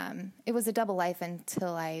life. It was a double life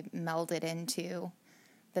until I melded into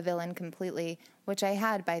the villain completely, which I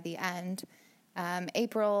had by the end.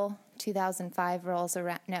 April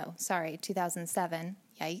 2007,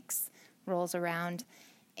 yikes, rolls around.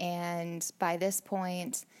 And by this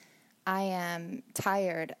point, I am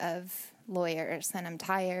tired of lawyers, and I'm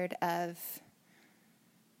tired of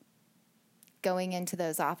going into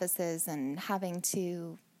those offices and having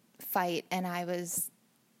to fight, and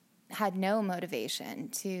had no motivation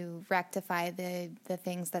to rectify the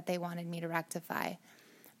things that they wanted me to rectify.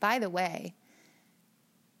 By the way,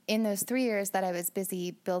 in those 3 years that I was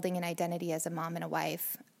busy building an identity as a mom and a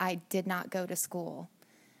wife, I did not go to school.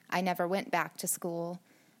 I never went back to school.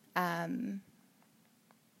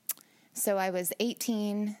 So I was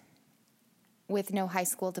 18 with no high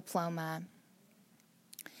school diploma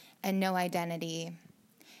and no identity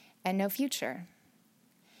and no future.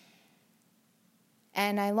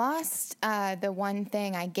 And I lost the one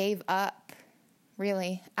thing. I gave up,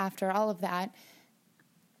 really, after all of that,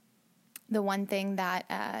 the one thing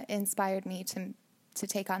that inspired me to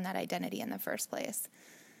take on that identity in the first place.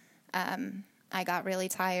 I got really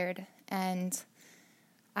tired, and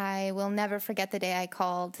I will never forget the day I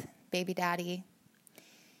called baby daddy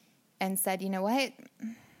and said, you know what?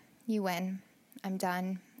 You win. I'm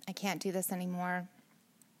done. I can't do this anymore.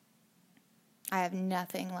 I have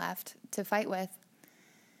nothing left to fight with.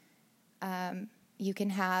 You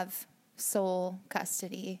can have sole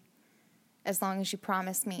custody as long as you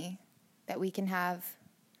promise me that we can have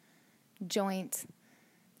joint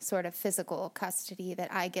sort of physical custody,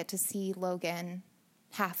 that I get to see Logan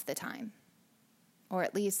half the time, or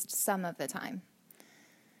at least some of the time.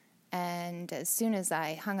 And as soon as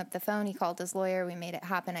I hung up the phone, he called his lawyer. We made it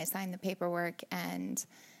happen. I signed the paperwork. And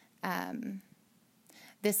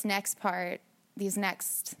this next part,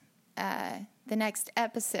 the next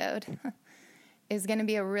episode is going to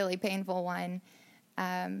be a really painful one.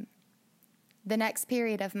 The next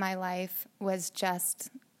period of my life was just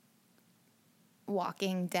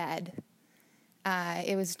walking dead.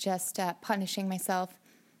 It was just punishing myself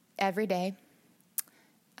every day,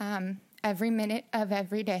 every minute of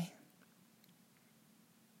every day,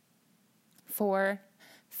 for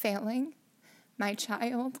failing my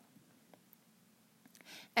child.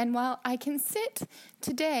 And while I can sit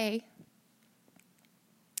today,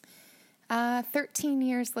 13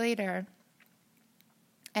 years later,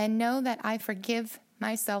 and know that I forgive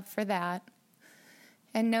myself for that,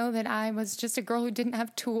 and know that I was just a girl who didn't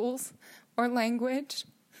have tools or language,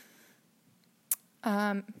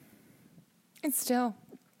 it's still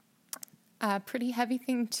a pretty heavy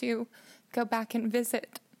thing to go back and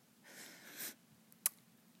visit.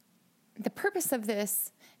 The purpose of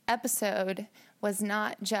this episode was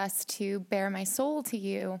not just to bare my soul to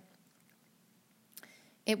you.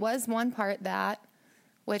 It was one part that,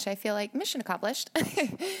 which I feel like mission accomplished.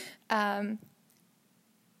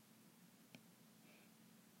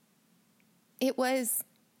 It was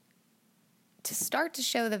to start to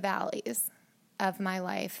show the valleys of my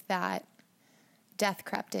life that death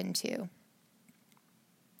crept into.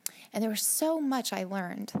 And there was so much I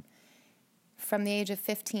learned from the age of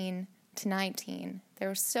 15 to 19. There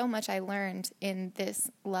was so much I learned in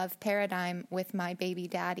this love paradigm with my baby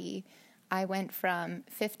daddy. I went from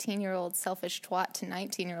 15-year-old selfish twat to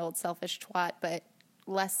 19-year-old selfish twat, but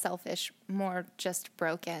less selfish, more just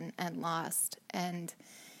broken and lost. And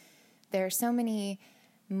there are so many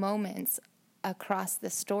moments across the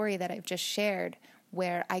story that I've just shared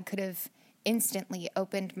where I could have instantly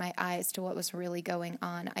opened my eyes to what was really going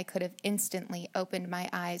on. I could have instantly opened my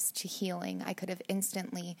eyes to healing. I could have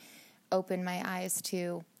instantly opened my eyes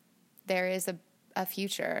to there is a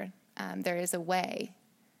future. There is a way.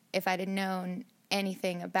 If I'd have known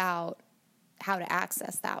anything about how to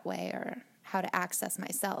access that way or how to access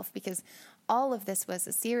myself, because all of this was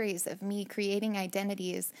a series of me creating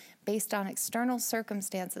identities based on external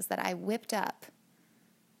circumstances that I whipped up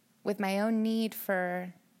with my own need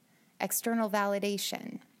for external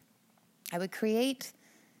validation. I would create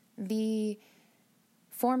the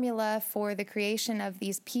formula for the creation of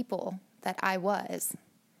these people that I was,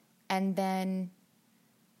 and then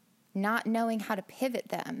not knowing how to pivot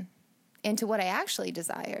them into what I actually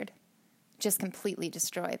desired, just completely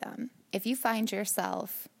destroy them. If you find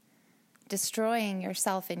yourself destroying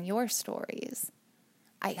yourself in your stories,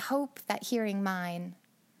 I hope that hearing mine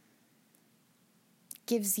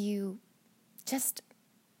gives you just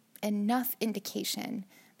enough indication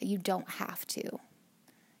that you don't have to.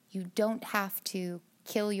 You don't have to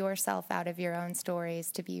kill yourself out of your own stories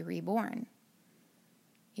to be reborn.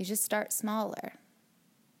 You just start smaller.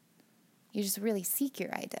 You just really seek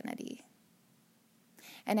your identity.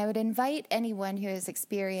 And I would invite anyone who has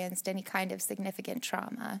experienced any kind of significant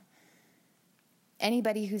trauma,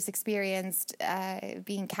 anybody who's experienced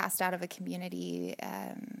being cast out of a community,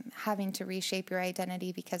 having to reshape your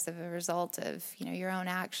identity because of a result of, your own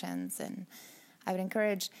actions. And I would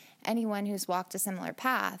encourage anyone who's walked a similar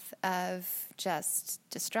path of just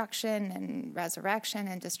destruction and resurrection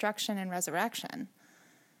and destruction and resurrection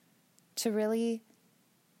to really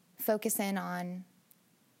focus in on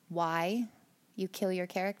why you kill your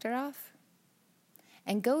character off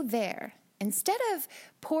and go there. Instead of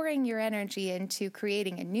pouring your energy into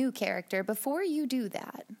creating a new character, before you do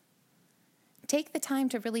that, take the time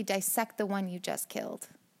to really dissect the one you just killed.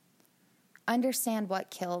 Understand what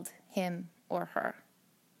killed him or her.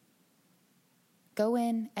 Go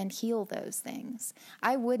in and heal those things.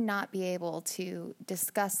 I would not be able to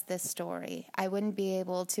discuss this story. I wouldn't be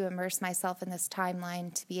able to immerse myself in this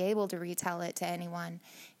timeline to be able to retell it to anyone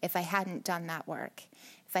if I hadn't done that work.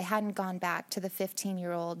 If I hadn't gone back to the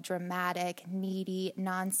 15-year-old, dramatic, needy,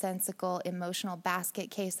 nonsensical, emotional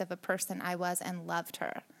basket case of a person I was and loved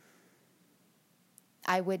her,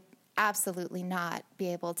 I would absolutely not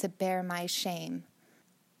be able to bear my shame.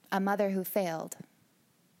 A mother who failed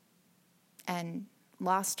and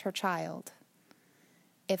lost her child,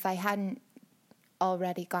 if I hadn't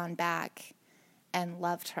already gone back and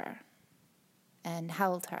loved her and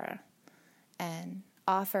held her and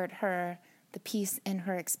offered her the peace in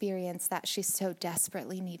her experience that she so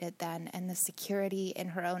desperately needed then, and the security in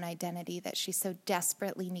her own identity that she so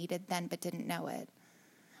desperately needed then but didn't know it.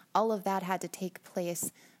 All of that had to take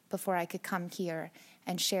place before I could come here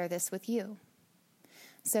and share this with you.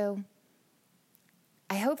 So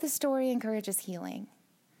I hope the story encourages healing,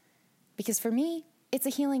 because for me, it's a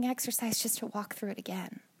healing exercise just to walk through it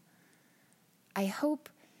again. I hope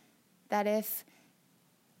that if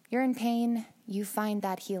you're in pain, you find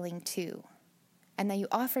that healing too, and that you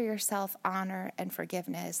offer yourself honor and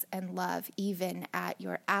forgiveness and love even at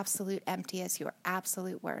your absolute emptiest, your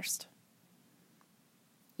absolute worst.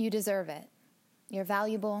 You deserve it. You're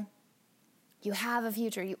valuable. You have a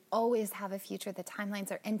future. You always have a future. The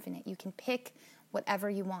timelines are infinite. You can pick whatever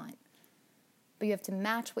you want, but you have to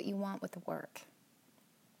match what you want with the work.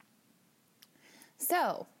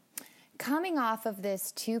 So, coming off of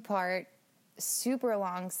this 2-part, super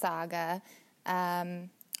long saga,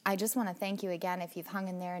 I just want to thank you again if you've hung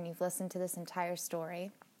in there and you've listened to this entire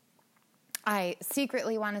story. I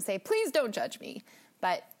secretly want to say, please don't judge me,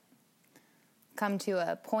 but come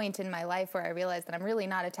to a point in my life where I realize that I'm really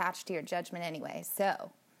not attached to your judgment anyway.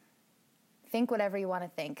 So think whatever you want to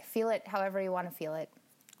think. Feel it however you want to feel it.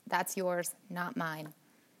 That's yours, not mine.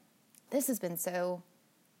 This has been so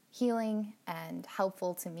healing and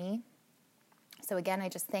helpful to me. So again, I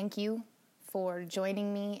just thank you for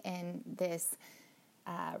joining me in this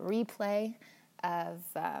replay of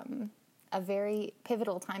a very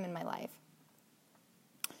pivotal time in my life.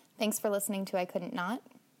 Thanks for listening to I Couldn't Not.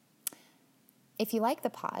 If you like the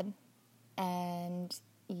pod and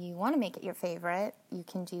you want to make it your favorite, you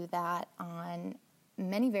can do that on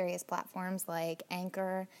many various platforms like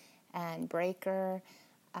Anchor and Breaker,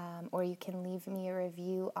 or you can leave me a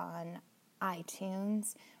review on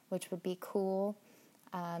iTunes, which would be cool.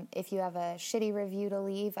 If you have a shitty review to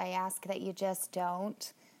leave, I ask that you just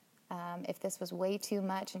don't. If this was way too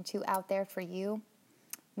much and too out there for you,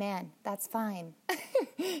 man, that's fine.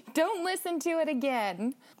 Don't listen to it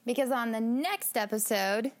again, because on the next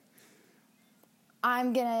episode,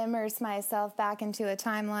 I'm going to immerse myself back into a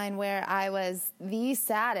timeline where I was the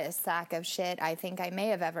saddest sack of shit I think I may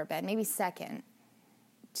have ever been, maybe second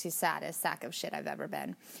to saddest sack of shit I've ever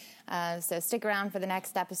been. So stick around for the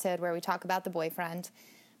next episode where we talk about the boyfriend.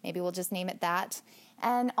 Maybe we'll just name it that.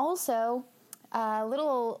 And also, a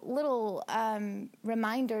little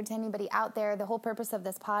reminder to anybody out there, the whole purpose of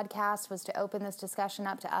this podcast was to open this discussion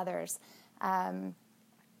up to others. I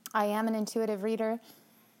am an intuitive reader,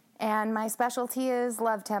 and my specialty is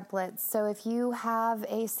love templates. So if you have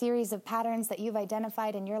a series of patterns that you've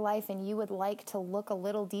identified in your life and you would like to look a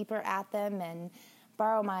little deeper at them and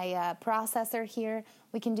borrow my processor here,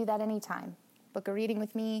 we can do that anytime. Book a reading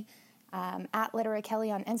with me at Litera Kelly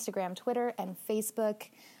on Instagram, Twitter, and Facebook.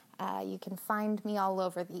 You can find me all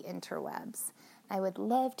over the interwebs. I would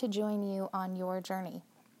love to join you on your journey.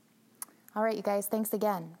 All right, you guys, thanks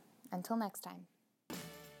again. Until next time.